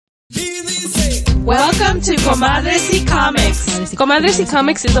Welcome to Comadres y Comics. Comadres y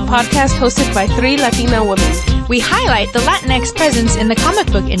Comics is a podcast hosted by three Latina women. We highlight the Latinx presence in the comic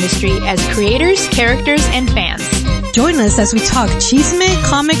book industry as creators, characters, and fans. Join us as we talk chisme,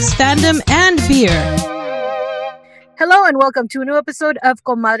 comics, fandom, and beer. Hello and welcome to a new episode of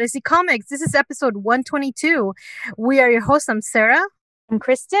Comadres y Comics. This is episode 122. We are your hosts. I'm Sarah. I'm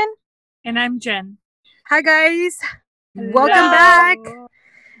Kristen. And I'm Jen. Hi, guys. Hello. Welcome back.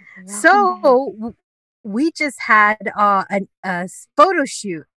 So, we just had a photo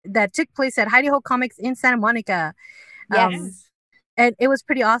shoot that took place at Heidi Ho Comics in Santa Monica. Yes. And it was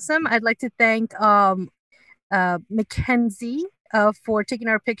pretty awesome. I'd like to thank Mackenzie for taking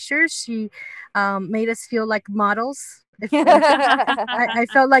our pictures. She made us feel like models. I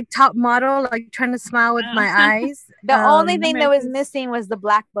felt like top model, like trying to smile with my eyes. The only thing that was missing was the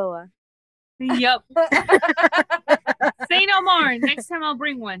black boa. Yep. Say no more. Next time I'll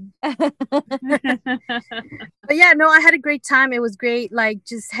bring one. But yeah, no, I had a great time. It was great, like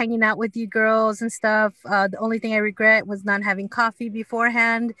just hanging out with you girls and stuff. The only thing I regret was not having coffee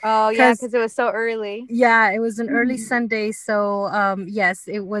beforehand. Oh yeah, because it was so early. Yeah, it was an early Sunday, so yes,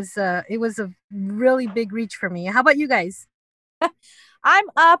 it was a really big reach for me. How about you guys? I'm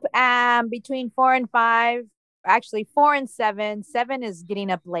up between 4 and 5. Actually, 4 and 7. 7 is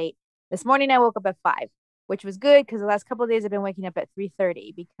getting up late. This morning I woke up at 5, which was good because the last couple of days I've been waking up at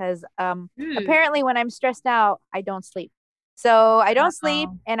 3:30 because apparently when I'm stressed out, I don't sleep. So I don't sleep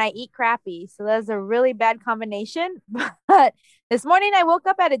and I eat crappy. So that's a really bad combination. But this morning I woke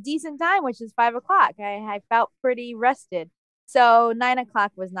up at a decent time, which is 5 o'clock. I felt pretty rested. So 9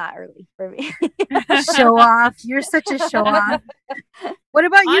 o'clock was not early for me. Show off. You're such a show off. What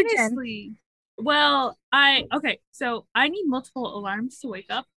about you, Jen? Honestly, well, so I need multiple alarms to wake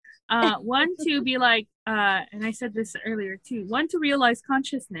up. One to be like, and I said this earlier too. One to realize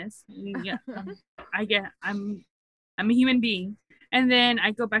consciousness. Yeah, I'm a human being, and then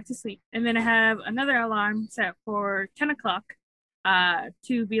I go back to sleep, and then I have another alarm set for 10 o'clock,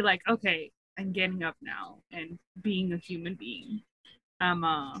 to be like, okay, I'm getting up now and being a human being.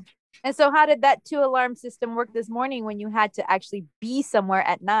 And so, how did that 2 alarm system work this morning when you had to actually be somewhere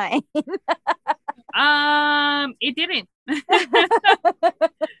at 9? It didn't.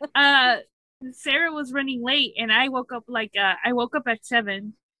 Sarah was running late and I woke up at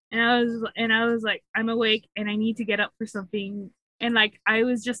 7 and I was like, I'm awake and I need to get up for something, and like I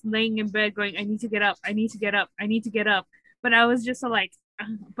was just laying in bed going, I need to get up, but I was just like,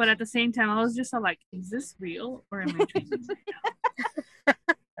 but at the same time I was just like, is this real or am I dreaming right now?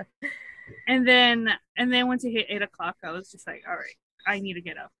 and then once it hit 8 o'clock I was just like, all right, I need to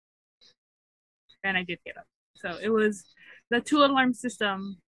get up, and I did get up. So it was the 2 alarm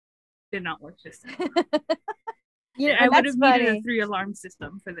system did not work this time. I would have needed a 3 alarm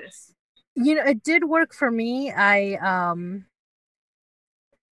system for this. You know, it did work for me.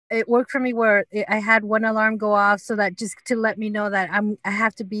 It worked for me where I had one alarm go off so that just to let me know that I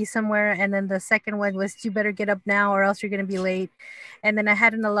have to be somewhere, and then the second one was, you better get up now or else you're gonna be late. And then I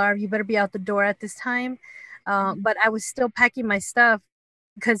had an alarm, you better be out the door at this time. But I was still packing my stuff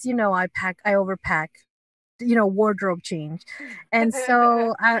because I overpack. Wardrobe change. And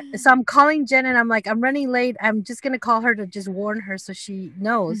so I'm calling Jen and I'm like, I'm running late. I'm just going to call her to just warn her so she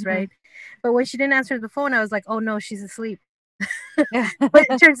knows, right? But when she didn't answer the phone, I was like, oh no, she's asleep. But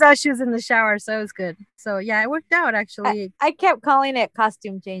it turns out she was in the shower, so it was good. So yeah, it worked out actually. I kept calling it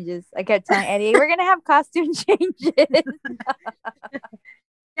costume changes. I kept telling Eddie, we're going to have costume changes.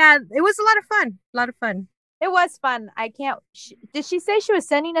 Yeah, it was a lot of fun. It was fun. Did she say she was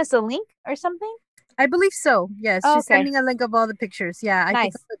sending us a link or something? I believe so. Yes, she's sending a link of all the pictures. Yeah, I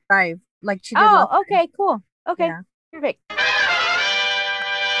think it's a drive, like she did. Oh, okay, cool. Okay, yeah. Perfect.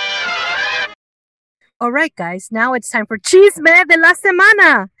 All right, guys. Now it's time for Chisme de la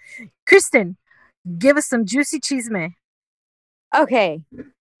Semana. Kristen, give us some juicy chisme. Okay,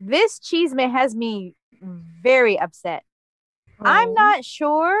 this chisme has me very upset. Oh. I'm not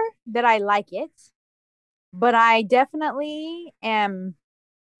sure that I like it, but I definitely am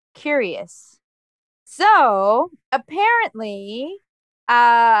curious. So apparently,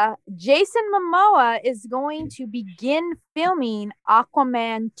 Jason Momoa is going to begin filming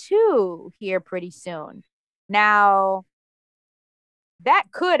Aquaman 2 here pretty soon. Now, that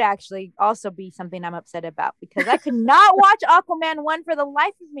could actually also be something I'm upset about because I could not watch Aquaman 1 for the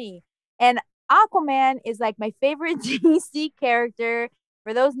life of me. And Aquaman is like my favorite DC character.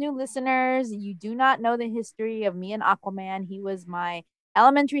 For those new listeners, you do not know the history of me and Aquaman. He was my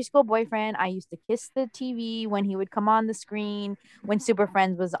elementary school boyfriend. I used to kiss the TV when he would come on the screen when Super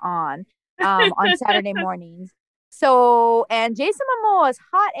Friends was on Saturday mornings. So, and Jason Momoa is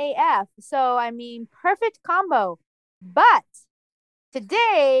hot AF. So, I mean, perfect combo. But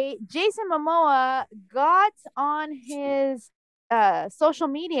today, Jason Momoa got on his social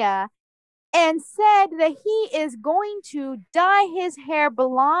media and said that he is going to dye his hair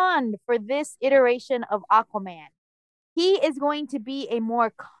blonde for this iteration of Aquaman. He is going to be a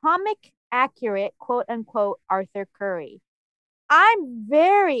more comic accurate, quote unquote, Arthur Curry. I'm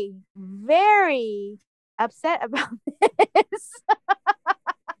very, very upset about this.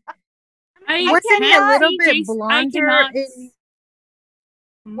 Wasn't he a little bit blonder?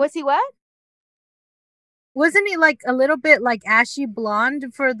 Was he what? Wasn't he like a little bit like ashy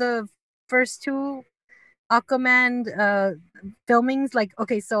blonde for the first two Aquaman filmings? Like,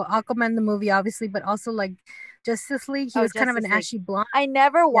 okay, so Aquaman the movie, obviously, but also like Justice League. He was kind of an ashy blonde. I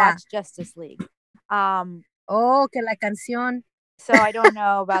never watched Justice League. Oh, que la canción. So I don't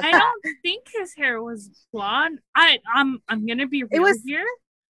know about that. I don't think his hair was blonde. I'm gonna be real here.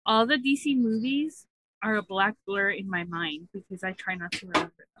 All the DC movies are a black blur in my mind because I try not to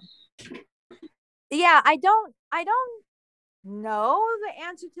remember them. Yeah, I don't know the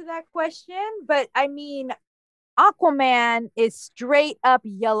answer to that question, but I mean, Aquaman is straight up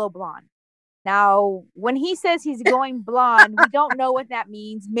yellow blonde. Now, when he says he's going blonde, we don't know what that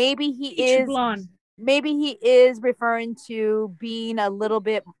means. Maybe he is blonde. Maybe he is referring to being a little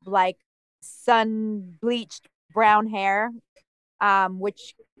bit like sun bleached brown hair,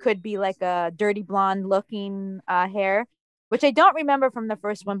 which could be like a dirty blonde looking hair, which I don't remember from the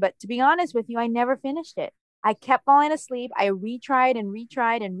first one. But to be honest with you, I never finished it. I kept falling asleep. I retried and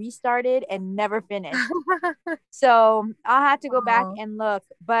restarted and never finished. So I'll have to go back and look.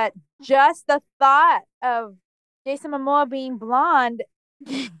 But just the thought of Jason Momoa being blonde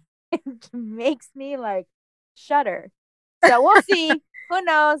makes me like shudder. So we'll see. Who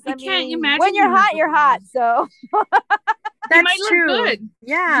knows? I mean, when you're hot, you're hot. So that's true. Look good.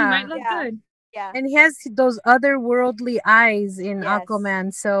 Yeah, he might look good. Yeah, and he has those otherworldly eyes in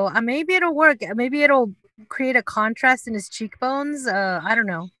Aquaman. So maybe it'll work. Maybe it'll create a contrast in his cheekbones. I don't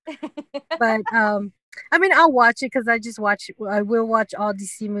know, but I mean, I'll watch it because I will watch all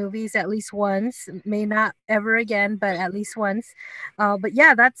DC movies at least once. May not ever again, but at least once. But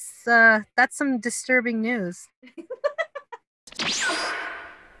yeah, that's some disturbing news.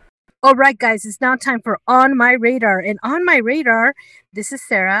 All right, guys, it's now time for On My Radar. And On My Radar, this is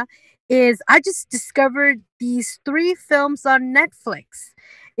Sarah, I just discovered these 3 films on Netflix.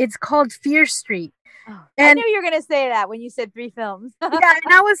 It's called Fear Street. Oh, I knew you were going to say that when you said 3 films. Yeah,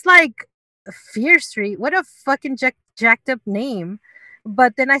 and I was like, Fear Street? What a fucking jacked up name.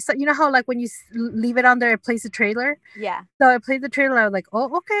 But then I saw, you know how like when you leave it on there, it plays the trailer? Yeah. So I played the trailer. I was like,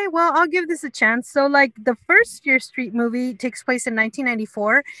 oh, okay, well, I'll give this a chance. So like the first Fear Street movie takes place in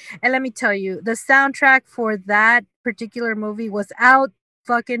 1994. And let me tell you, the soundtrack for that particular movie was out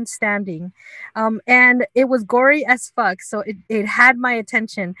fucking standing. And it was gory as fuck. So it had my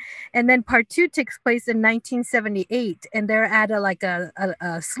attention. And then part 2 takes place in 1978. And they're at a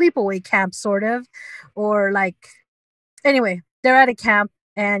sleepaway camp, sort of. Or like, anyway, they're at a camp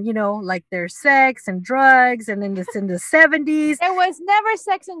and, you know, like there's sex and drugs. And then it's in the 70s. There was never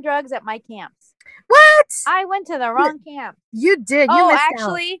sex and drugs at my camps. What? I went to the wrong camp. You did.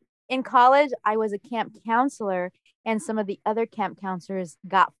 Actually, in college, I was a camp counselor. And some of the other camp counselors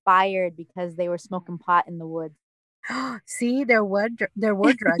got fired because they were smoking pot in the woods. See, there were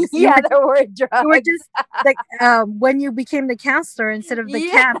drugs. Yeah, there were drugs. You were just like when you became the counselor instead of the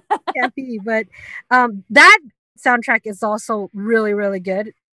campy. But that soundtrack is also really, really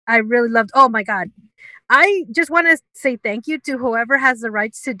good. I really loved. Oh my god! I just want to say thank you to whoever has the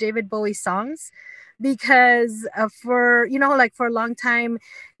rights to David Bowie songs. Because for, you know, like for a long time,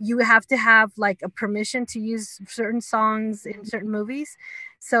 you have to have like a permission to use certain songs in certain movies.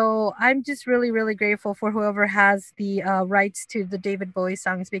 So I'm just really, really grateful for whoever has the rights to the David Bowie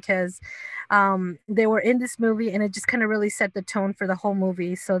songs because they were in this movie and it just kind of really set the tone for the whole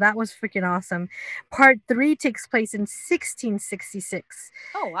movie. So that was freaking awesome. Part 3 takes place in 1666.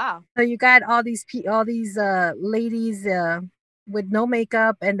 Oh, wow. So you got all these ladies with no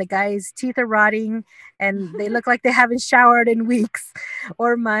makeup and the guy's teeth are rotting and they look like they haven't showered in weeks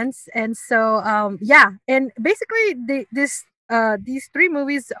or months. And so yeah, and basically these 3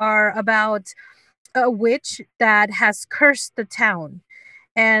 movies are about a witch that has cursed the town,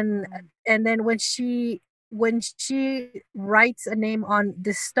 and then when she writes a name on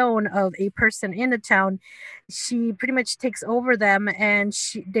the stone of a person in the town, she pretty much takes over them and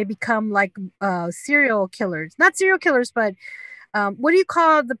they become like serial killers. Not serial killers, but what do you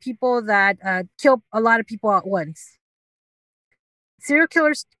call the people that kill a lot of people at once? serial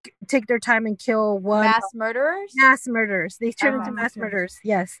killers take their time and kill one Mass murderers. mass murders. They turn into Oh, mass okay. murders.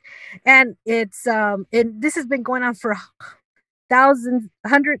 Yes, and it's this has been going on for hundreds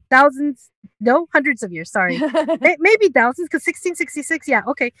of years. Sorry, maybe thousands, because 1666. Yeah,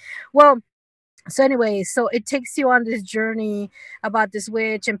 okay. Well, so anyway, so it takes you on this journey about this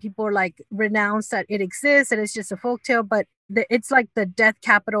witch, and people like renounce that it exists and it's just a folktale, but it's like the death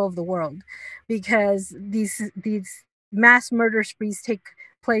capital of the world, because these mass murder sprees take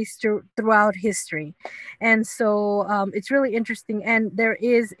place throughout history. And so it's really interesting, and there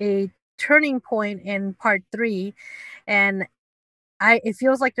is a turning point in part 3, and it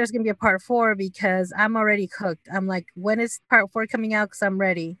feels like there's gonna be a part 4, because I'm already cooked. I'm like, when is part 4 coming out? Because I'm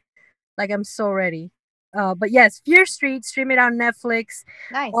ready. Like, I'm so ready. But yes, Fear Street, stream it on Netflix.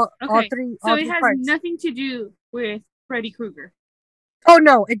 Nice. All Okay. three So it three has parts. nothing to do with Freddy Krueger. Oh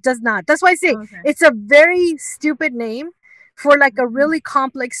no, it does not. That's why I say Okay. it's a very stupid name for like a really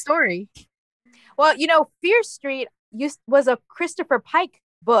complex story. Well, Fear Street was a Christopher Pike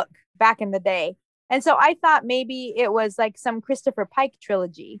book back in the day. And so I thought maybe it was like some Christopher Pike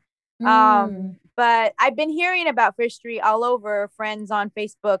trilogy. But I've been hearing about Fear Street all over, friends on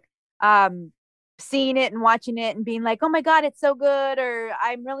Facebook, seeing it and watching it and being like, oh my God, it's so good, or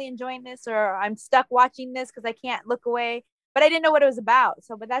I'm really enjoying this, or I'm stuck watching this because I can't look away. But I didn't know what it was about.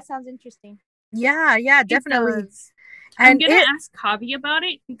 So, but that sounds interesting. Yeah, definitely. It does. I'm And gonna ask Javi about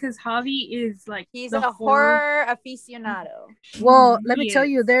it, because Javi is like He's the a horror aficionado. well, let me He tell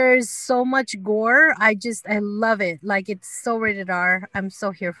you, is. there's so much gore. I love it. Like, it's so rated R. I'm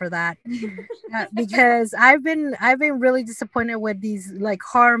so here for that. Because I've been really disappointed with these like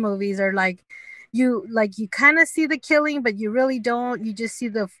horror movies, or like you kind of see the killing, but you really don't. You just see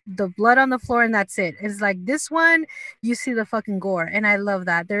the blood on the floor, and that's it. It's like this one, you see the fucking gore, and I love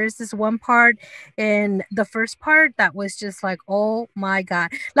that. There is this one part in the first part that was just like, oh my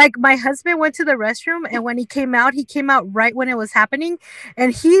God. Like, my husband went to the restroom, and when he came out right when it was happening,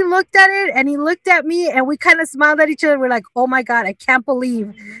 and he looked at it and he looked at me, and we kind of smiled at each other. We're like, oh my God, I can't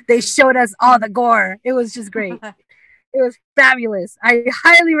believe they showed us all the gore. It was just great. It was fabulous. I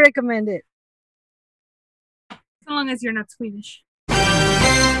highly recommend it. As long as you're not squeamish.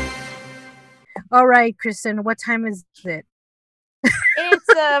 All right, Kristen, what time is it? It's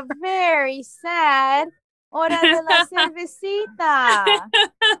a very sad Hora de la Cervecita.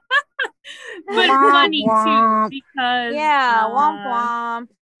 But Womp funny womp. too, because Yeah, womp womp.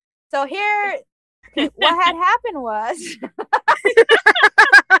 So here, what had happened was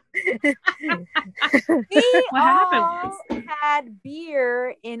we What happened all had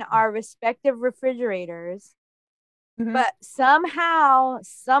beer in our respective refrigerators, Mhm. but somehow,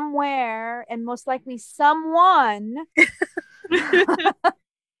 somewhere, and most likely someone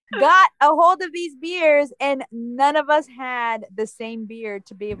got a hold of these beers, and none of us had the same beer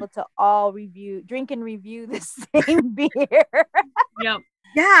to be able to all drink and review the same beer. Yep.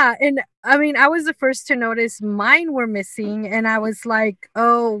 Yeah, and I mean, I was the first to notice mine were missing, and I was like,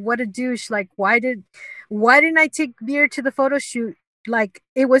 "Oh, what a douche! Like, why didn't I take beer to the photo shoot? Like,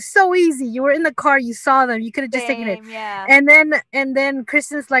 it was so easy. You were in the car, you saw them, you could have just taken it." Same, yeah. And then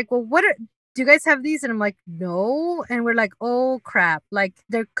Kristen's like, "Well, do you guys have these?" And I'm like, "No." And we're like, "Oh crap! Like,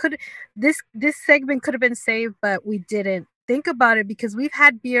 this segment could have been saved, but we didn't think about it because we've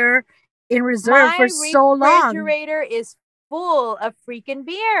had beer in reserve for so long." My refrigerator is full of freaking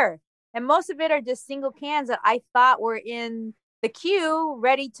beer, and most of it are just single cans that I thought were in the queue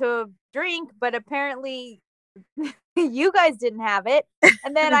ready to drink, but apparently you guys didn't have it.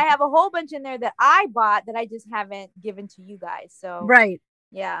 And then I have a whole bunch in there that I bought that I just haven't given to you guys. So Right.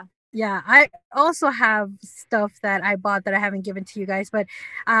 yeah. Yeah, I also have stuff that I bought that I haven't given to you guys, but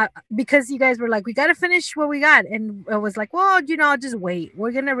because you guys were like, we got to finish what we got, and I was like, well, I'll just wait.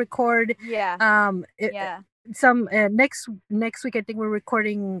 We're gonna record. Yeah. Yeah. Some next week. I think we're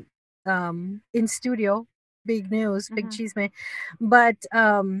recording in studio. Big news, big chisme. But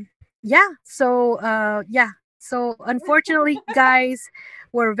yeah. So yeah. So unfortunately, guys,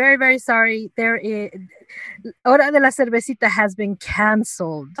 we're very, very sorry. There is Hora de la Cervecita has been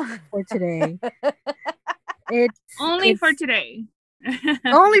canceled for today. Only for today.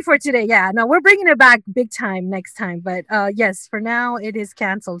 Only for today. Yeah, no, we're bringing it back big time next time. But yes, for now it is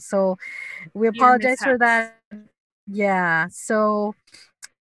canceled. So we apologize for that. Yeah. So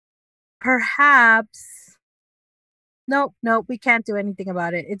perhaps no, we can't do anything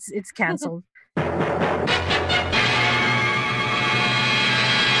about it. It's canceled.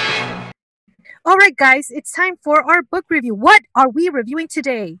 All right, guys, it's time for our book review. What are we reviewing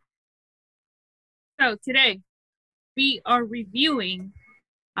today? So today we are reviewing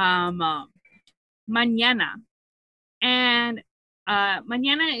Mañana. And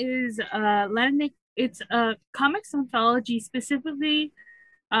Mañana is Latinx. It's a comics anthology specifically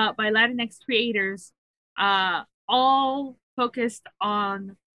by Latinx creators, all focused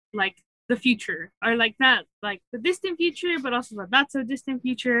on like the future, or like not like the distant future, but also the not so distant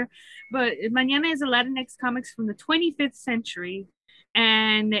future. But Mañana is a Latinx comics from the 25th century,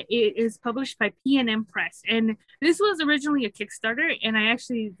 and it is published by PNM Press. And this was originally a Kickstarter, and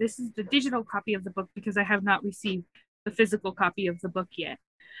this is the digital copy of the book because I have not received the physical copy of the book yet.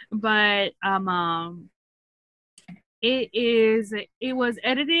 But it was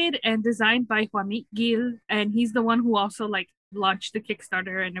edited and designed by Juanit Gil, and he's the one who also like launched the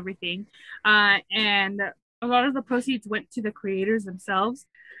Kickstarter and everything. And a lot of the proceeds went to the creators themselves,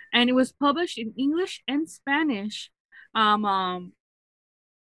 and it was published in English and Spanish. So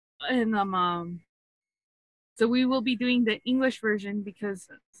we will be doing the English version because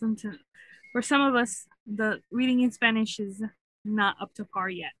for some of us, the reading in Spanish is not up to par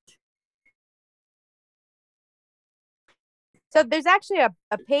yet. So there's actually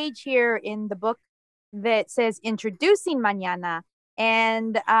a page here in the book that says introducing Mañana.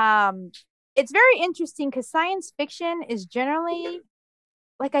 And it's very interesting because science fiction is generally,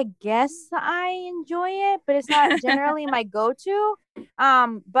 like, I guess I enjoy it, but it's not generally my go-to.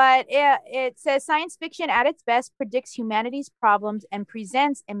 But it says science fiction at its best predicts humanity's problems and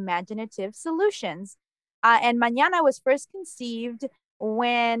presents imaginative solutions. And Mañana was first conceived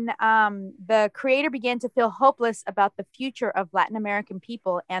when the creator began to feel hopeless about the future of Latin American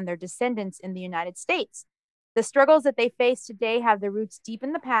people and their descendants in the United States. The struggles that they face today have their roots deep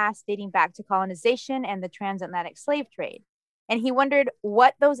in the past, dating back to colonization and the transatlantic slave trade. And he wondered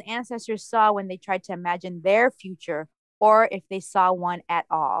what those ancestors saw when they tried to imagine their future, or if they saw one at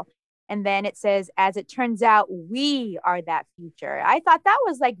all. And then it says, as it turns out, we are that future. I thought that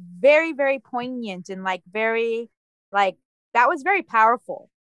was like very, very poignant and like very, like, that was very powerful.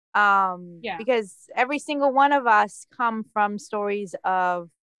 Because every single one of us come from stories of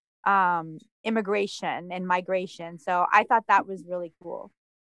immigration and migration. So I thought that was really cool.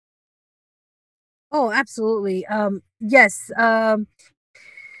 Oh, absolutely. Yes.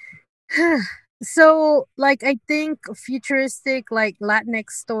 So, like, I think futuristic, like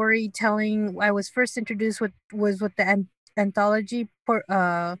Latinx storytelling, I was first introduced with the anthology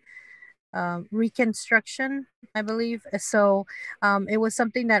reconstruction, I believe. So it was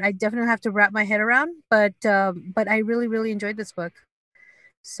something that I definitely have to wrap my head around, but I really, really enjoyed this book.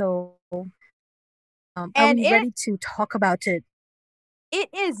 So are we ready to talk about it? It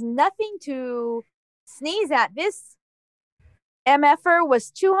is nothing to sneeze at. This MFR was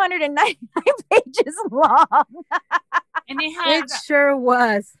 299 pages long. And it sure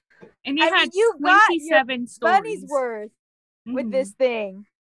was. And it had 27 stories. Money's worth with this thing.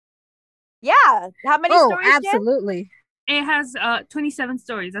 Yeah. How many stories? Absolutely. It has 27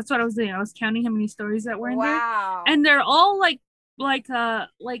 stories. That's what I was doing. I was counting how many stories that were in there. Wow. And they're all like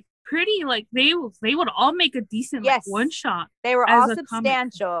pretty, like they would all make a decent like one shot. They were all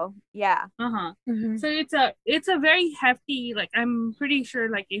substantial. Yeah. Mm-hmm. So it's a very hefty, like, I'm pretty sure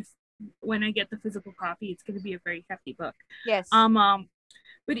like if when I get the physical copy, it's going to be a very hefty book. Yes.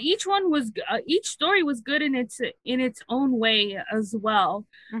 But each story was good in its own way as well.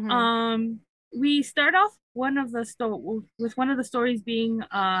 Mm-hmm. We start off with one of the stories being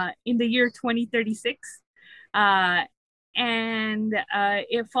in the year 2036, and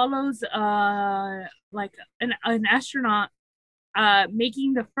it follows like an astronaut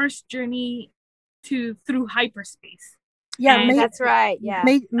making the first journey through hyperspace. Yeah, that's right. Yeah,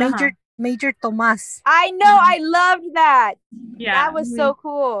 Major Tomas. I know. I loved that. Yeah, that was so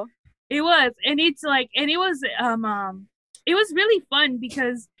cool. It was, and it was really fun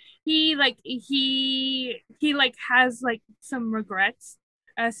because he has like some regrets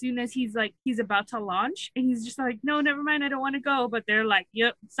as soon as he's about to launch, and he's just like, no, never mind, I don't want to go. But they're like,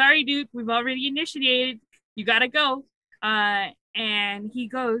 yep, sorry, dude, we've already initiated. You gotta go. And he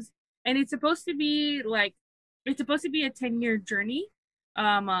goes, and it's supposed to be a 10-year journey.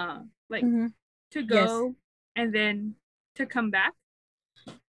 To go and then to come back.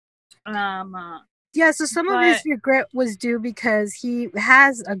 Yeah, so some of his regret was due because he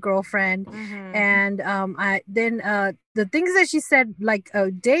has a girlfriend, and the things that she said like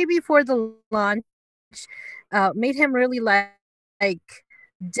a day before the launch made him really like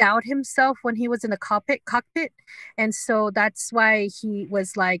doubt himself when he was in the cockpit, and so that's why he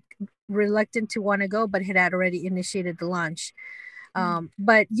was like reluctant to want to go, but had already initiated the launch.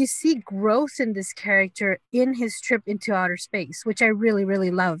 But you see growth in this character in his trip into outer space, which I really,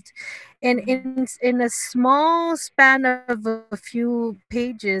 really loved. And in a small span of a few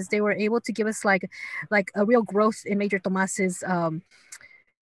pages, they were able to give us like a real growth in Major Tomas's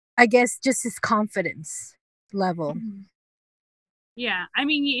I guess just his confidence level. Yeah, I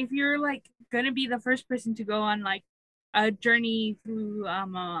mean, if you're like gonna be the first person to go on like a journey through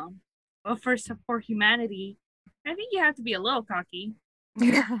a first for humanity, I think you have to be a little cocky.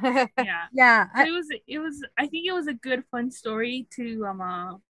 Yeah. Yeah. So it was I think it was a good fun story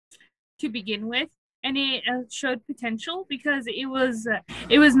to begin with, and it showed potential because it was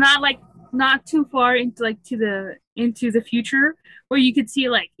not like not too far into like into the future where you could see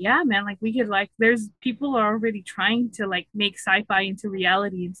like, yeah man, like we could like there's people are already trying to like make sci-fi into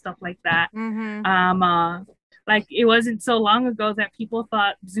reality and stuff like that. Like it wasn't so long ago that people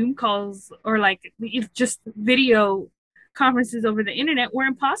thought Zoom calls or like just video conferences over the internet were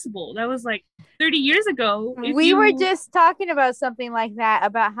impossible. That was like 30 years ago. We were just talking about something like that,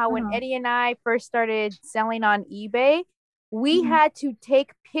 about how when Eddie and I first started selling on eBay, we had to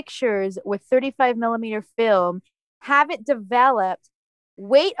take pictures with 35 millimeter film, have it developed,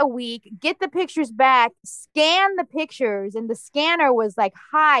 wait a week, get the pictures back, scan the pictures, and the scanner was like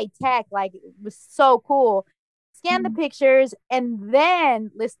high tech, like it was so cool. Scan the pictures and then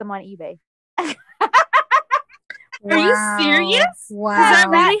list them on eBay. Are you serious? Wow. Is that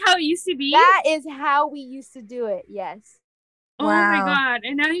really how it used to be? That is how we used to do it, yes. Oh my god.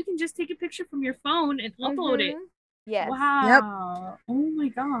 And now you can just take a picture from your phone and upload it. Yes. Wow. Yep. Oh my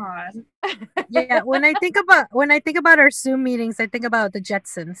god. Yeah, when I think about our Zoom meetings, I think about the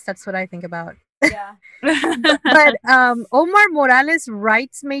Jetsons. That's what I think about. Yeah. But Omar Morales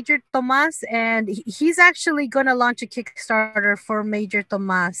writes Major Tomas, and he's actually going to launch a Kickstarter for Major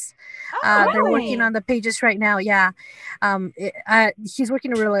Tomas. They're working on the pages right now. Yeah, he's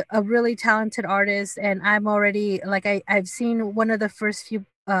working a really talented artist, and I'm already like I've seen one of the first few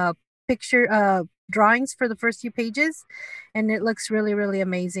drawings for the first few pages, and it looks really, really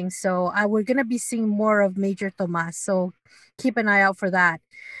amazing. So we're gonna be seeing more of Major Tomas. So keep an eye out for that.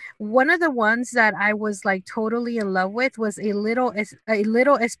 One of the ones that I was like totally in love with was a little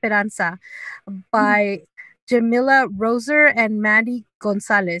Esperanza by Jamila Roser and Mandy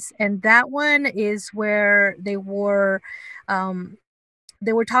Gonzalez, and that one is where they were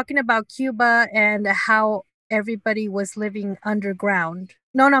talking about Cuba and how everybody was living underground.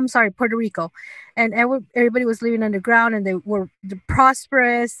 No, I'm sorry, Puerto Rico, and everybody was living underground, and they were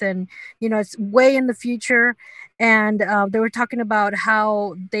prosperous, and it's way in the future, and they were talking about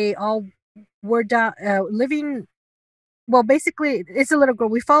how they all were living. Well, basically, it's a little girl.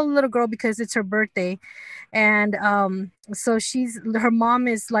 We follow a little girl because it's her birthday, and so her mom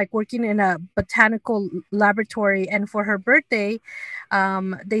is like working in a botanical laboratory, and for her birthday,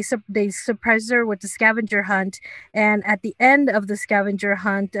 they surprise her with the scavenger hunt, and at the end of the scavenger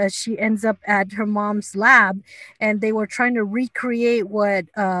hunt, she ends up at her mom's lab, and they were trying to recreate what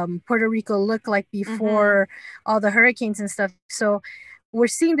Puerto Rico looked like before all the hurricanes and stuff. So we're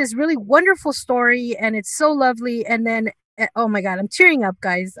seeing this really wonderful story, and it's so lovely. And then oh my god, I'm tearing up,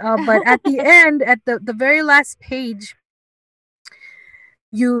 guys. But at the end, at the very last page,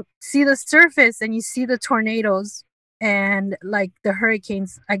 you see the surface and you see the tornadoes and like the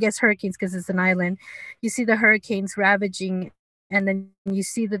hurricanes. I guess hurricanes because it's an island. You see the hurricanes ravaging, and then you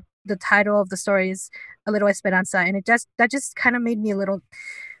see the title of the story is A Little Esperanza, and that just kind of made me a little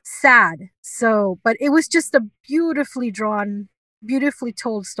sad. So, but it was just a beautifully drawn, beautifully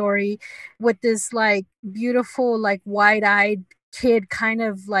told story with this like beautiful, like wide-eyed kid kind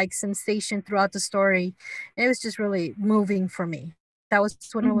of like sensation throughout the story. It was just really moving for me. That was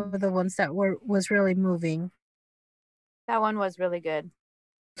one of the ones that was really moving. That one was really good.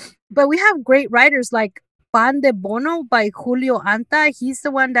 But we have great writers like Pan de Bono by Julio Anta. He's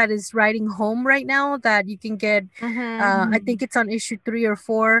the one that is writing Home right now that you can get. I think it's on issue 3 or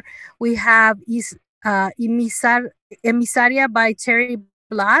 4. We have Emisaria by Terry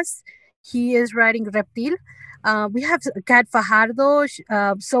Blas. He is writing Reptil. We have Kat Fajardo.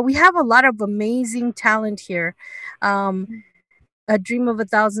 So we have a lot of amazing talent here. A Dream of a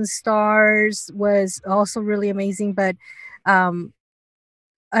Thousand Stars was also really amazing. But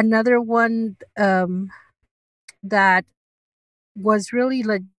another one that was really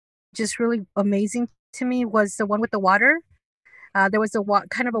just really amazing to me was the one with the water. There was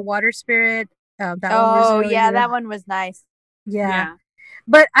kind of a water spirit. That one was nice. Yeah.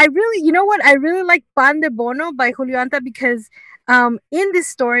 But I really, you know what? I really like Pan de Bono by Julio Anta because in this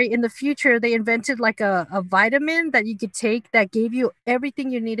story, in the future, they invented like a vitamin that you could take that gave you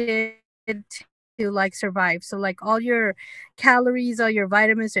everything you needed to like survive. So like all your calories, all your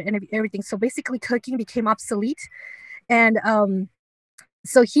vitamins, and everything. So basically, cooking became obsolete, and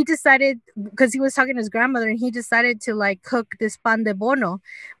so he decided, because he was talking to his grandmother, and he decided to like cook this pan de bono,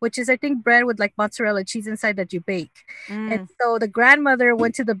 which is I think bread with like mozzarella cheese inside that you bake. And so the grandmother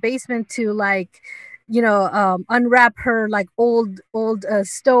went to the basement to like, unwrap her like old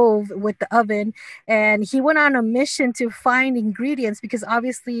stove with the oven, and he went on a mission to find ingredients, because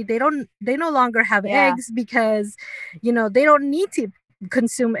obviously they no longer have eggs, because they don't need to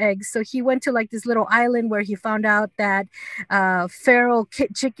consume eggs. So he went to like this little island where he found out that feral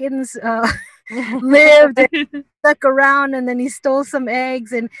chickens lived and stuck around, and then he stole some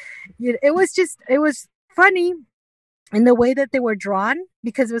eggs, and it was funny in the way that they were drawn,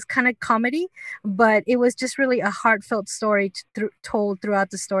 because it was kind of comedy, but it was just really a heartfelt story told throughout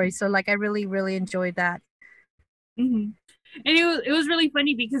the story. So like I really really enjoyed that. And it was really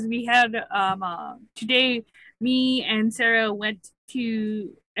funny because we had today, me and Sarah went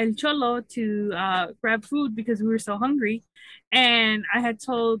to El Cholo to grab food because we were so hungry, and I had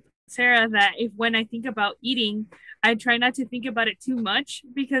told Sarah that when I think about eating, I try not to think about it too much,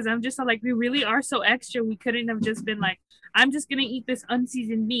 because I'm just like, we really are so extra. We couldn't have just been like, I'm just gonna eat this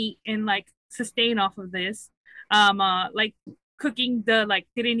unseasoned meat and like sustain off of this. Like cooking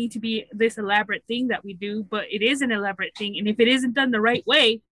didn't need to be this elaborate thing that we do, but it is an elaborate thing, and if it isn't done the right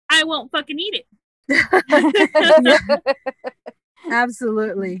way, I won't fucking eat it.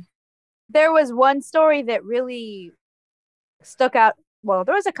 Absolutely. There was one story that really stuck out. Well,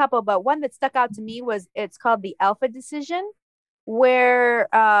 there was a couple, but one that stuck out to me it's called the Alpha Decision, where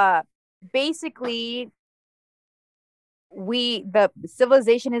basically the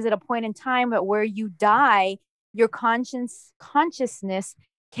civilization is at a point in time where you die, your consciousness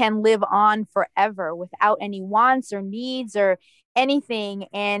can live on forever without any wants or needs or anything,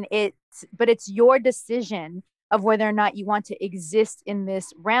 and it's your decision of whether or not you want to exist in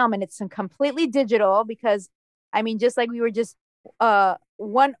this realm. And it's completely digital, because I mean, just like we were just there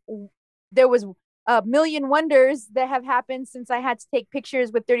was a million wonders that have happened since I had to take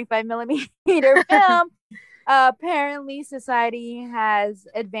pictures with 35 millimeter film. Apparently society has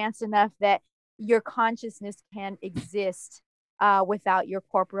advanced enough that your consciousness can exist without your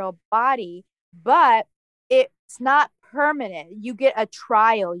corporeal body, but it's not permanent. You get a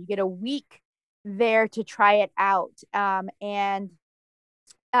trial, you get a week there to try it out, and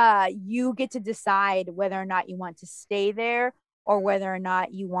you get to decide whether or not you want to stay there or whether or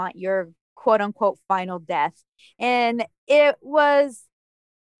not you want your quote unquote final death. And it was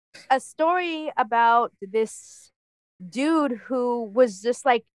a story about this dude who was just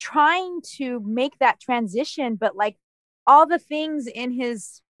like trying to make that transition, but like all the things in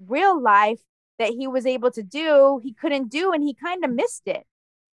his real life that he was able to do, he couldn't do, and he kind of missed it.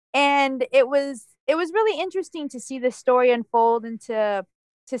 And it was really interesting to see this story unfold, and to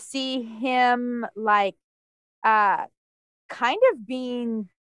see him like kind of being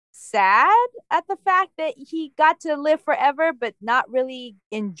sad at the fact that he got to live forever but not really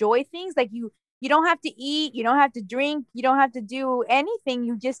enjoy things. Like you don't have to eat, you don't have to drink, you don't have to do anything,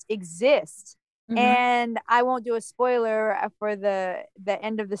 you just exist. And I won't do a spoiler for the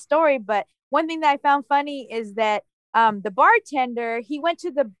end of the story, but one thing that I found funny is that the bartender, he went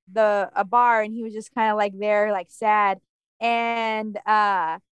to a bar, and he was just kind of like there, like sad, and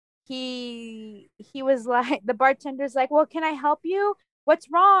he was like, the bartender's like, well, can I help you? What's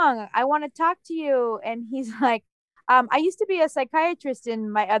wrong? I want to talk to you. And he's like, I used to be a psychiatrist in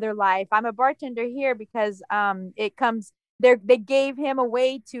my other life. I'm a bartender here because it comes there. They gave him a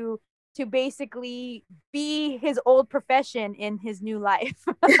way to basically be his old profession in his new life.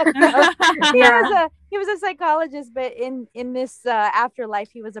 He was a psychologist, but in this afterlife,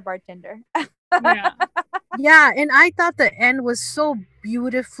 he was a bartender. Yeah, and I thought the end was so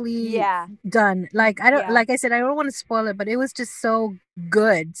beautifully done. Like like I said, I don't want to spoil it, but it was just so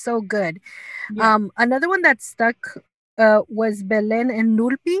good, so good. Another one that stuck was Belen and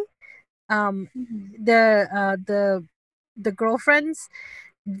Nulpi. The girlfriends,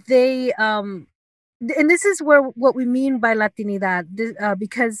 they and this is what we mean by Latinidad,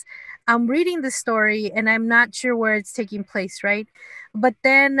 because I'm reading the story and I'm not sure where it's taking place, right? But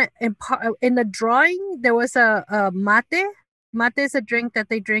then in the drawing there was a mate. Mate is a drink that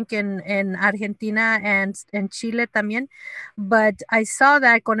they drink in Argentina and Chile también. But I saw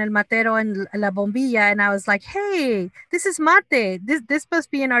that con el matero and la bombilla, and I was like, hey, this is mate. This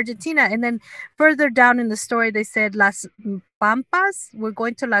must be in Argentina. And then further down in the story, they said Las Pampas. We're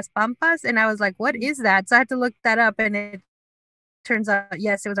going to Las Pampas. And I was like, what is that? So I had to look that up, and it turns out,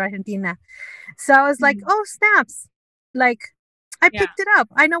 yes, it was Argentina. So I was like, oh, snaps. Like, I Yeah. picked it up.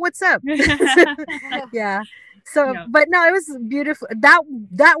 I know what's up. Yeah. So, Yeah. but no, it was beautiful. That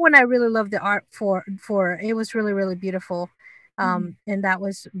one I really loved the art for. It was really, really beautiful. And that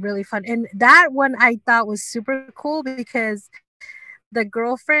was really fun. And that one I thought was super cool because the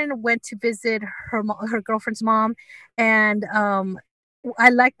girlfriend went to visit her girlfriend's mom, and I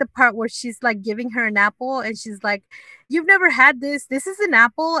like the part where she's like giving her an apple, and she's like, "You've never had this. This is an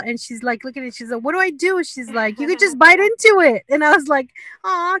apple." And she's like, looking at it. She's like, "What do I do?" She's like, "You could just bite into it." And I was like,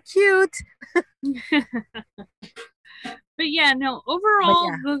 "Aw, cute." But yeah, no,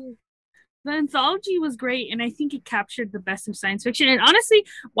 overall, the anthology was great, and I think it captured the best of science fiction. And honestly,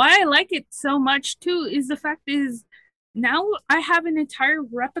 why I like it so much too is the fact is now I have an entire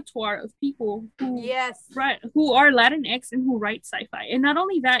repertoire of people who who are Latinx and who write sci-fi. And not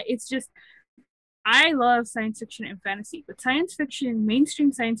only that, it's just I love science fiction and fantasy, but science fiction,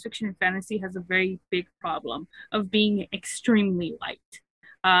 mainstream science fiction and fantasy has a very big problem of being extremely white.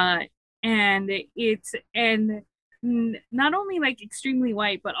 And it's not only like extremely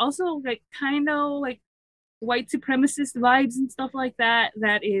white, but also like kind of like white supremacist vibes and stuff like that.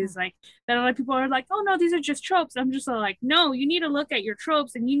 That is like that a lot of people are like, oh no, these are just tropes. I'm just like, no, you need to look at your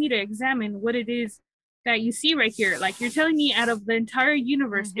tropes and you need to examine what it is that you see right here. Like you're telling me out of the entire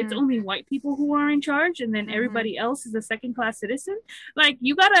universe, it's only white people who are in charge, and then everybody else is a second class citizen. Like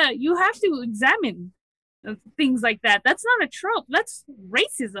you have to examine things like that. That's not a trope. That's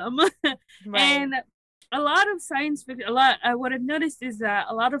racism. And a lot of science fiction, what I've noticed is that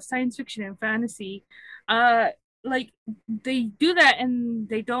a lot of science fiction and fantasy, like they do that and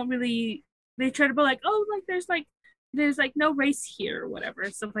they don't really, they try to be like, oh, like there's like no race here or whatever,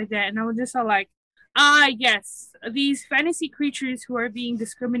 stuff like that. And I was just all like, yes, these fantasy creatures who are being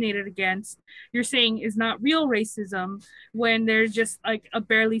discriminated against, you're saying is not real racism when they're just like a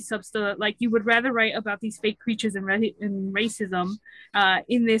barely substitute. Like you would rather write about these fake creatures and racism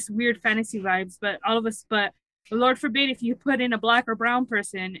in this weird fantasy vibes, but Lord forbid if you put in a black or brown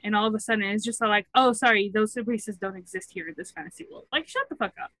person and all of a sudden it's just like, oh, sorry, those races don't exist here in this fantasy world. Like, shut the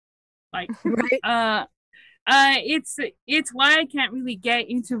fuck up. Like, it's why I can't really get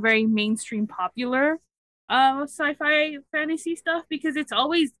into very mainstream popular sci-fi fantasy stuff, because it's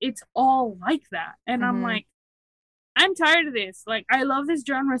all like that. And I'm like, I'm tired of this. Like, I love this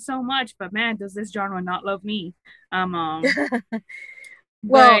genre so much, but man, does this genre not love me.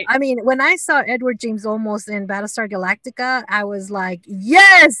 Well, I mean, when I saw Edward James Olmos in Battlestar Galactica, I was like,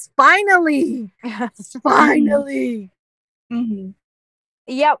 yes, finally. Finally.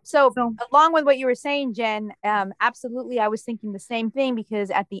 Yep. So along with what you were saying, Jen, absolutely, I was thinking the same thing,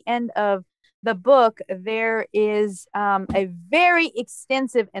 because at the end of the book, there is a very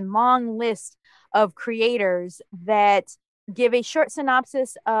extensive and long list of creators that give a short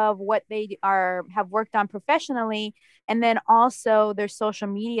synopsis of what they have worked on professionally, and then also their social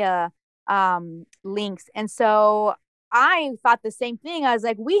media links. And so I thought the same thing. I was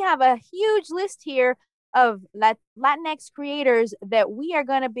like, we have a huge list here of Latinx creators that we are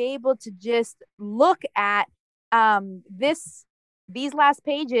going to be able to just look at these last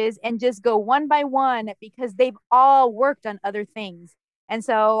pages and just go one by one, because they've all worked on other things. And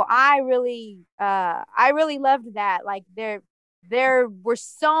so I really loved that. Like there were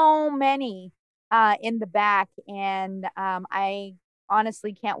so many in the back, and I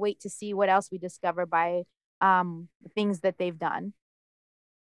honestly can't wait to see what else we discover by the things that they've done.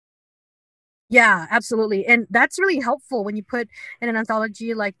 Yeah, absolutely. And that's really helpful when you put in an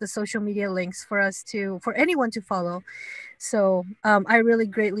anthology like the social media links for anyone to follow. So I really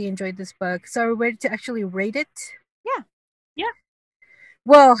greatly enjoyed this book. So are we ready to actually rate it? Yeah.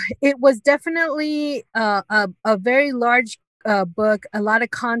 Well, it was definitely a very large book, a lot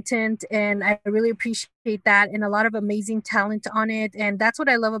of content, and I really appreciate that, and a lot of amazing talent on it. And that's what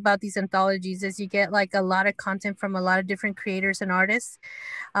I love about these anthologies, is you get like a lot of content from a lot of different creators and artists,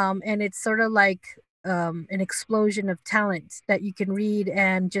 and it's sort of like an explosion of talent that you can read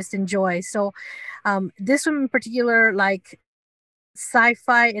and just enjoy. So this one in particular, like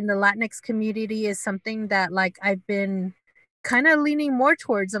sci-fi in the Latinx community, is something that like I've been kind of leaning more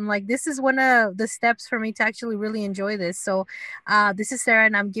towards. I'm like, this is one of the steps for me to actually really enjoy this. So this is Sarah,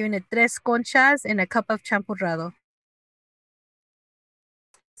 and I'm giving it 3 conchas and a cup of champurrado.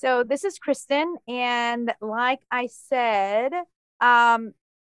 So this is Kristen, and like I said,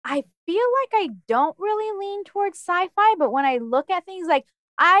 I feel like I don't really lean towards sci-fi, but when I look at things, like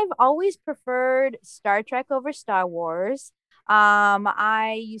I've always preferred Star Trek over Star Wars.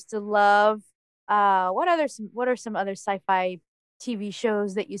 I used to love what are some other sci-fi TV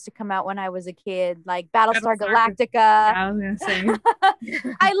shows that used to come out when I was a kid, like Battlestar Galactica. Yeah, I was gonna say.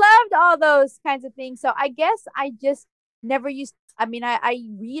 I loved all those kinds of things. So I guess I just never used. I mean, I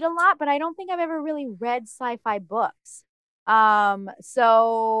read a lot, but I don't think I've ever really read sci-fi books. I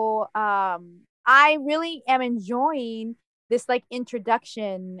really am enjoying this like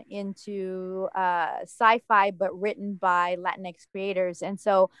introduction into sci-fi, but written by Latinx creators. And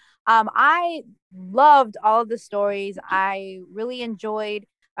so I loved all of the stories. I really enjoyed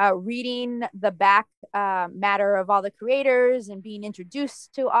reading the back matter of all the creators and being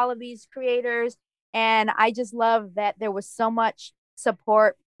introduced to all of these creators. And I just love that there was so much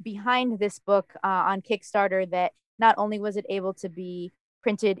support behind this book on Kickstarter, that not only was it able to be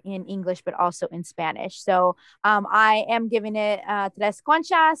printed in English, but also in Spanish. So I am giving it tres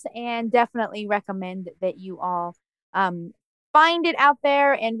conchas, and definitely recommend that you all find it out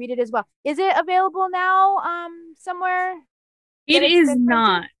there and read it as well. Is it available now somewhere? It is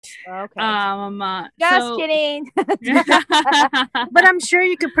not. Okay. Just kidding. But I'm sure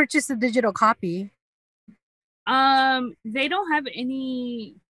you could purchase a digital copy. They don't have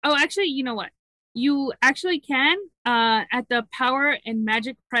any. Oh, actually, you know what? You actually can at the Power and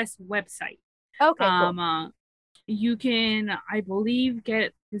Magic Press website. Okay, cool. You can, I believe,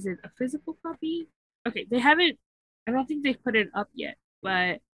 get, is it a physical copy? Okay, they haven't. I don't think they've put it up yet,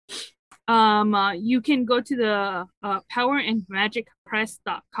 but you can go to the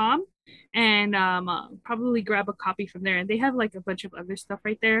powerandmagicpress.com and probably grab a copy from there. And they have like a bunch of other stuff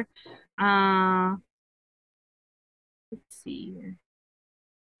right there. Let's see here.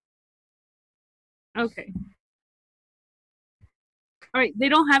 Okay. All right, they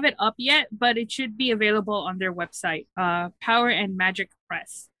don't have it up yet, but it should be available on their website, Power and Magic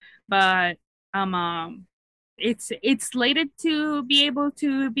Press. But it's slated to be able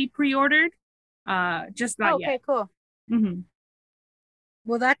to be pre-ordered, just not yet. Okay, cool. Mm-hmm.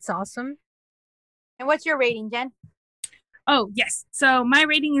 Well, that's awesome. And what's your rating, Jen? Oh, yes. So my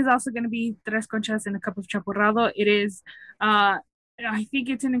rating is also going to be Tres Conchas and a Cup of Champurrado. It is, I think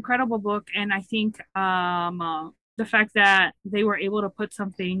it's an incredible book, and I think the fact that they were able to put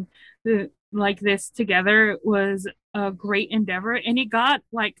something like this together was a great endeavor, and it got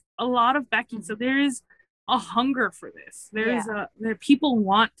like a lot of backing. So there is a hunger for this. There's there people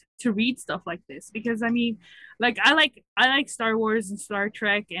want to read stuff like this, because I mean, like I like Star Wars and Star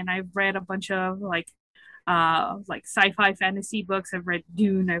Trek, and I've read a bunch of like sci-fi fantasy books. I've read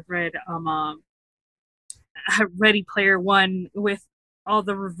Dune. I've read Ready Player One with all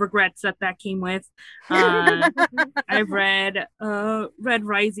the regrets that came with. I've read Red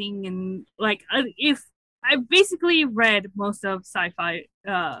Rising, and like if I've basically read most of sci-fi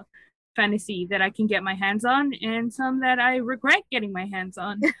fantasy that I can get my hands on, and some that I regret getting my hands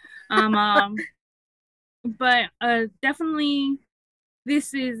on. But definitely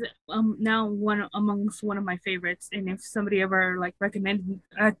this is now one of my favorites. And if somebody ever like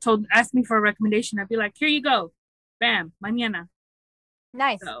asked me for a recommendation, I'd be like, here you go, bam, mañana.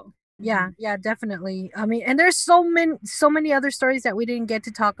 Nice. So yeah, definitely. I mean, and there's so many other stories that we didn't get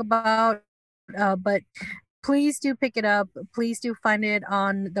to talk about, but please do pick it up. Please do find it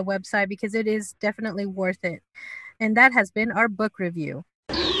on the website, because it is definitely worth it. And that has been our book review.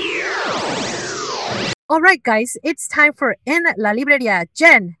 All right, guys, it's time for En la Librería.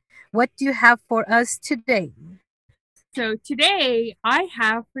 Jen, what do you have for us today? So today I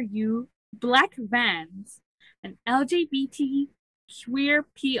have for you Black Vans, an LGBT queer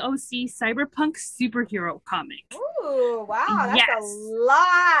POC cyberpunk superhero comic. Ooh, wow, that's a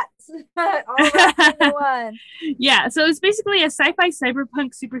lot. All wrapped into one. Yeah, so it's basically a sci-fi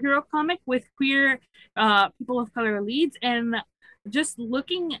cyberpunk superhero comic with queer people of color leads. And just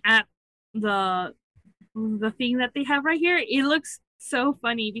looking at the thing that they have right here, it looks so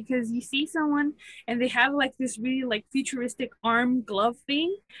funny, because you see someone and they have like this really like futuristic arm glove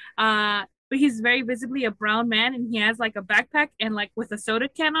thing, but he's very visibly a brown man, and he has like a backpack and like with a soda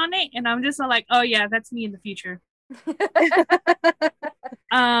can on it, and I'm just like, oh yeah, that's me in the future.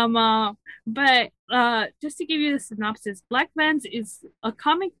 But just to give you the synopsis, Black Vans is a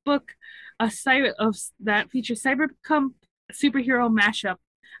comic book that features cyberpunk superhero mashup,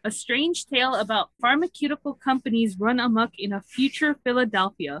 a strange tale about pharmaceutical companies run amok in a future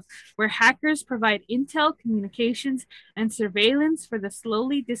Philadelphia, where hackers provide intel, communications, and surveillance for the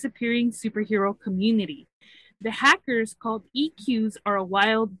slowly disappearing superhero community. The hackers, called EQs, are a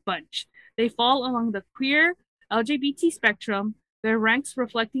wild bunch. They fall along the queer LGBT spectrum, their ranks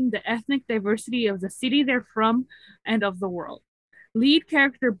reflecting the ethnic diversity of the city they're from and of the world. Lead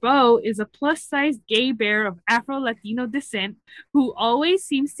character Bo is a plus-sized gay bear of Afro-Latino descent who always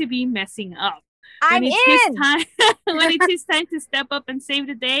seems to be messing up. When it's his time to step up and save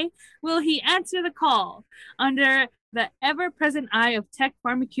the day, will he answer the call? Under the ever-present eye of tech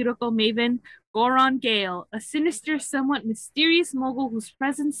pharmaceutical maven Goron Gale, a sinister, somewhat mysterious mogul whose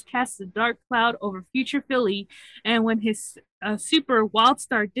presence casts a dark cloud over future Philly, and when his super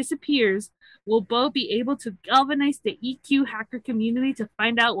Wildstar disappears, will Bo be able to galvanize the EQ hacker community to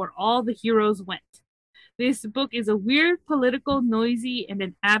find out where all the heroes went? This book is a weird, political, noisy, and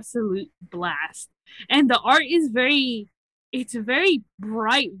an absolute blast. And the art is it's very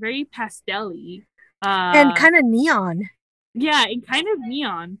bright, very pastel-y. And kind of neon. Yeah, and kind of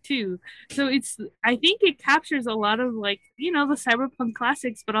neon too. So I think it captures a lot of like, the cyberpunk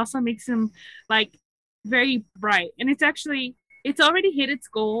classics, but also makes them like very bright. And it's already hit its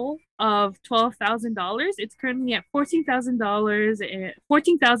goal of $12,000. It's currently at $14,000 and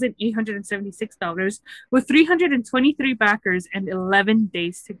 $14,876 with 323 backers and 11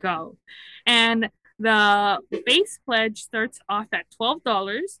 days to go. And the base pledge starts off at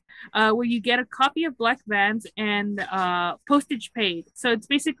 $12, where you get a copy of Black Vans and postage paid. So it's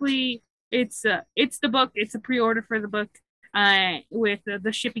basically it's the book. It's a pre-order for the book, with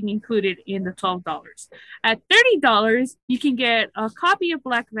the shipping included in the $12. At $30, you can get a copy of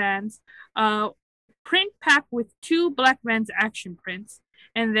Black Vans, print pack with 2 Black Vans action prints,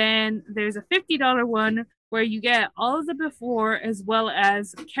 and then there's a $50 one where you get all of the before as well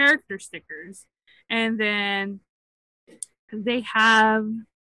as character stickers. And then they have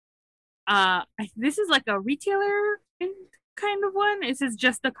this is like a retailer kind of one. It says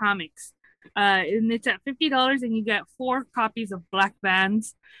Just the Comics. And it's at $50 and you get 4 copies of Black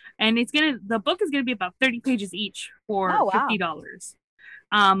Vans. And the book is gonna be about 30 pages each for $50.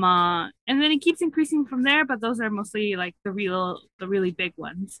 And then it keeps increasing from there, but those are mostly like the really big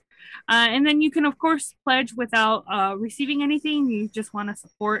ones. And then you can of course pledge without receiving anything. You just want to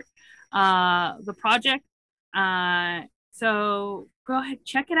support the project. So go ahead,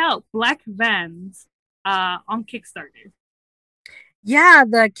 check it out. Black Vans on Kickstarter. Yeah,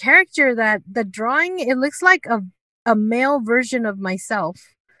 the character the drawing, it looks like a male version of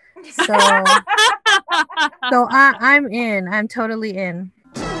myself. So I'm in. I'm totally in.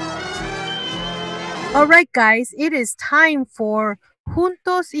 All right, guys, it is time for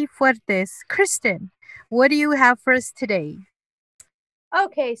Juntos y Fuertes. Kristen, what do you have for us today?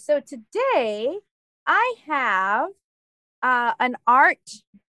 Okay, so today I have an art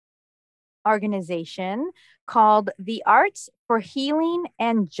organization called the Arts for Healing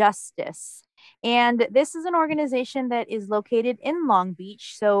and Justice. And this is an organization that is located in Long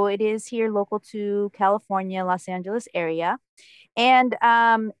Beach. So it is here local to California, Los Angeles area. And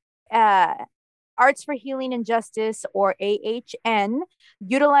Arts for Healing and Justice, or AHN,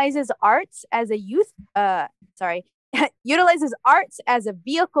 utilizes arts as a utilizes arts as a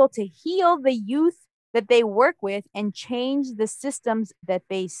vehicle to heal the youth that they work with and change the systems that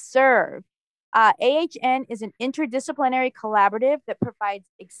they serve. AHN is an interdisciplinary collaborative that provides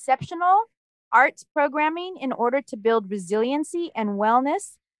exceptional arts programming in order to build resiliency and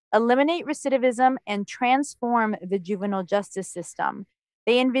wellness, eliminate recidivism, and transform the juvenile justice system.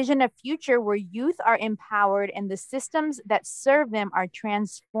 They envision a future where youth are empowered and the systems that serve them are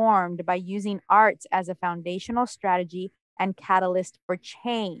transformed by using arts as a foundational strategy and catalyst for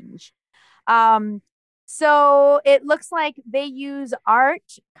change. So it looks like they use art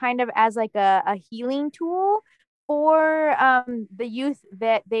kind of as like a healing tool for the youth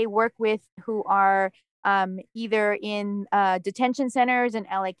that they work with who are either in detention centers in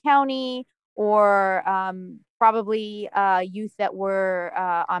LA County, or probably youth that were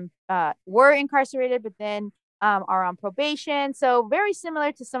incarcerated but then are on probation. So very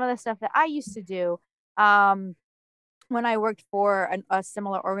similar to some of the stuff that I used to do when I worked for a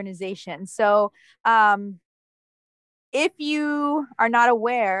similar organization. So if you are not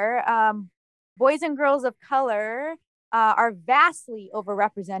aware, boys and girls of color are vastly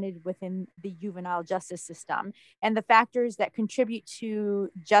overrepresented within the juvenile justice system. And the factors that contribute to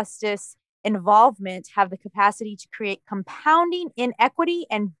justice involvement have the capacity to create compounding inequity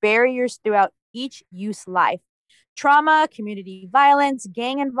and barriers throughout each youth's life. Trauma, community violence,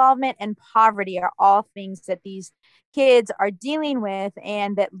 gang involvement, and poverty are all things that these kids are dealing with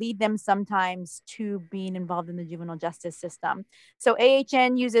and that lead them sometimes to being involved in the juvenile justice system. So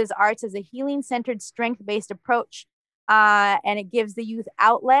AHN uses arts as a healing-centered, strength-based approach, and it gives the youth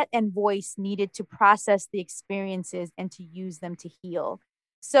outlet and voice needed to process the experiences and to use them to heal.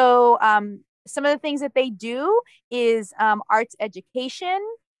 So some of the things that they do is arts education.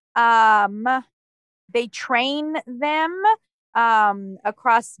 They train them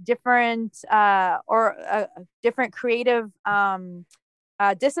across different different creative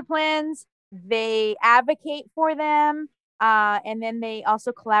disciplines. They advocate for them, and then they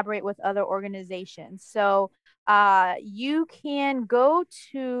also collaborate with other organizations. So you can go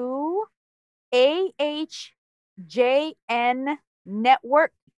to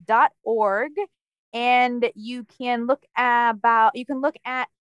ahjnnetwork.org, and you can look at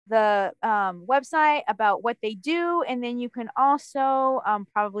the website about what they do, and then you can also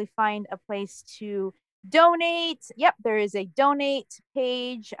probably find a place to donate. Yep, there is a donate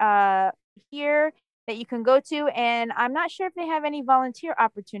page here that you can go to, and I'm not sure if they have any volunteer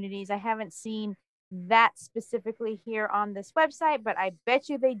opportunities. I haven't seen that specifically here on this website, but I bet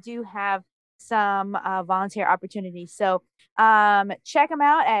you they do have some volunteer opportunities. So check them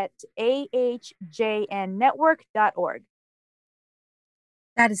out at ahjnnetwork.org.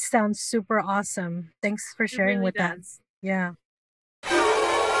 That sounds super awesome. Thanks for sharing really with does. that. Yeah.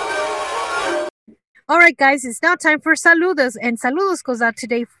 All right, guys, it's now time for saludos. And saludos goes out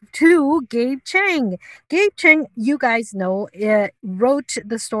today to Gabe Chang. Gabe Chang, you guys know, wrote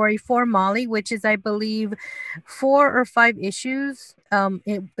the story for Molly, which is, I believe, 4 or 5 issues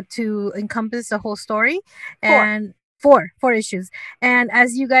to encompass the whole story. And four issues. And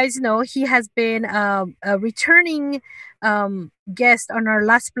as you guys know, he has been a returning guest on our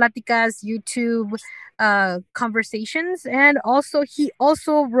Las Platicas YouTube conversations. And also, he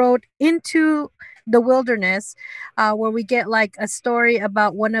also wrote Into the Wilderness, where we get like a story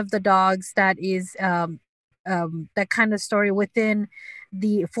about one of the dogs that is that kind of story within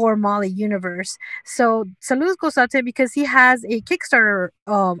the For Molly universe. So saludos goes out to him because he has a Kickstarter,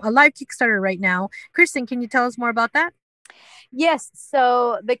 a live Kickstarter right now. Kristen, can you tell us more about that? Yes.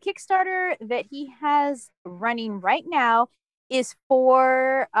 So the Kickstarter that he has running right now is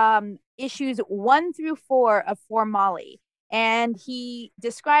for issues 1 through 4 of For Molly. And he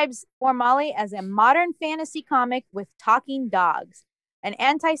describes For Molly as a modern fantasy comic with talking dogs. An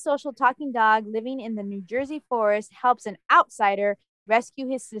antisocial talking dog living in the New Jersey forest helps an outsider rescue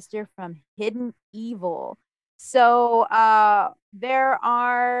his sister from hidden evil. So there's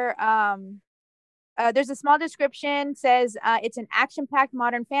a small description, says it's an action-packed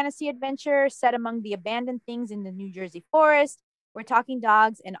modern fantasy adventure set among the abandoned things in the New Jersey forest, where talking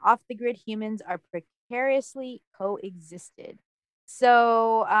dogs and off-the-grid humans are precariously coexisted.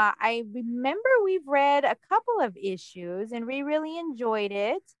 So I remember we've read a couple of issues and we really enjoyed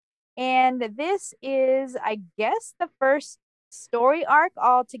it. And this is, I guess, the first story arc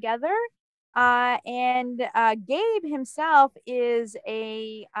altogether. And Gabe himself is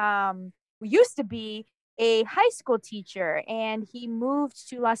used to be a high school teacher, and he moved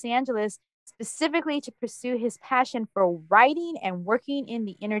to Los Angeles specifically to pursue his passion for writing and working in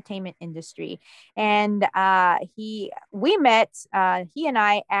the entertainment industry. And he and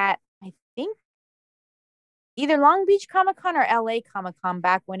I at, I think, either Long Beach Comic Con or LA Comic Con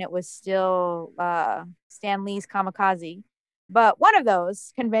back when it was still Stan Lee's Kamikaze. But one of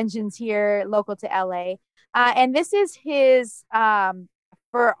those conventions here local to LA. And this is his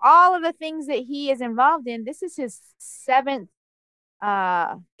for all of the things that he is involved in, this is his 7th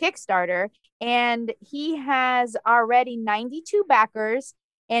Kickstarter, and he has already 92 backers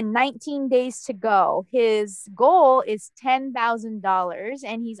and 19 days to go. His goal is $10,000,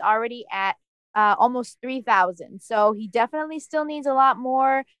 and he's already at almost 3,000. So he definitely still needs a lot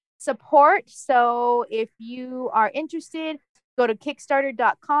more support. So if you are interested, go to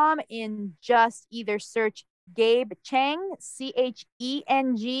Kickstarter.com and just either search Gabe Chang,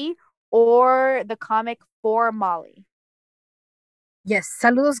 Cheng, or the comic For Molly. Yes,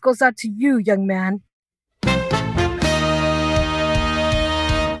 saludos goes out to you, young man.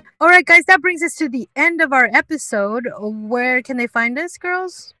 All right, guys, that brings us to the end of our episode. Where can they find us,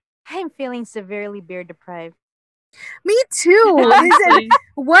 girls? I'm feeling severely beer deprived. Me too.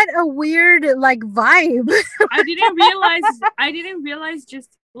 What a weird vibe. I didn't realize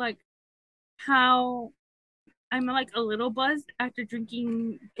just like how I'm like a little buzzed after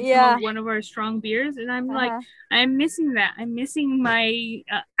drinking one of our strong beers, and I'm like, I'm missing that. I'm missing my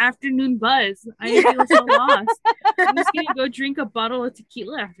afternoon buzz. I feel so lost. I'm just gonna go drink a bottle of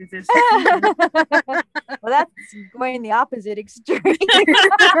tequila after this. Well, that's going in the opposite extreme.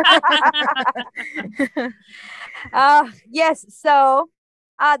 Yes, so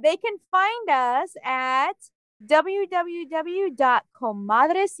they can find us at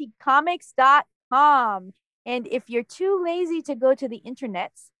www.comadresycomics.com. And if you're too lazy to go to the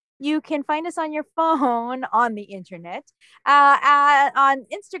internets, you can find us on your phone on the internet, on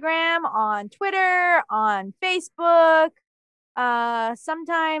Instagram, on Twitter, on Facebook,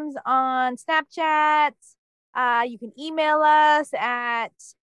 sometimes on Snapchat. You can email us at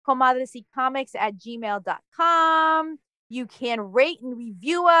comadresycomics@gmail.com. You can rate and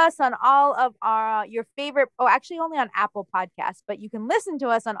review us on all of your favorite, actually only on Apple Podcasts, but you can listen to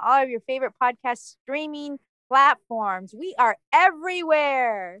us on all of your favorite podcast streaming platforms. We are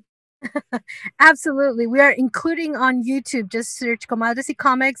everywhere. Absolutely. We are including on YouTube. Just search Comadres y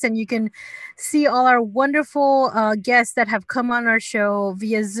Comics and you can see all our wonderful guests that have come on our show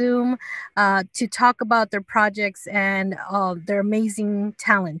via Zoom to talk about their projects and their amazing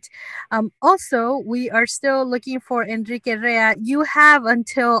talent. Also, we are still looking for Enrique Rea. You have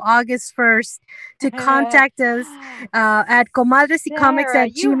until August 1st to contact us at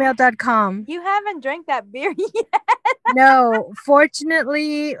comadresycomics@gmail.com. You haven't drank that beer yet. No,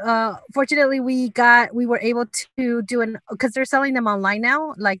 fortunately, we were able to do because they're selling them online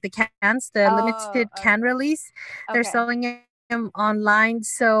now, like the cans, the limited can release. They're selling them online,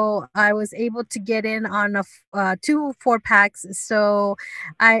 so I was able to get in on a 2 4-packs. So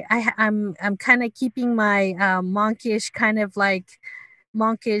I'm kind of keeping my monkish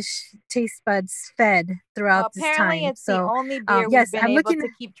taste buds fed throughout this time. Apparently, it's the only beer we've been able to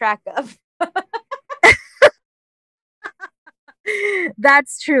keep track of.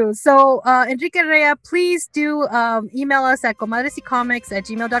 That's true. So, Enrique Rea, please do email us at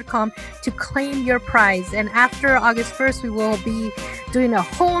comadresycomics@gmail.com to claim your prize. And after August 1st, we will be doing a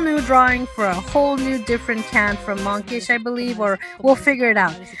whole new drawing for a whole new different can from Monkish, I believe, or we'll figure it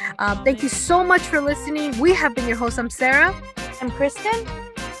out. Thank you so much for listening. We have been your hosts. I'm Sarah. I'm Kristen.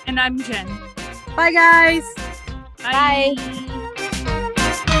 And I'm Jen. Bye, guys. Bye.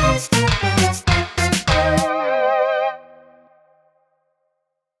 Bye.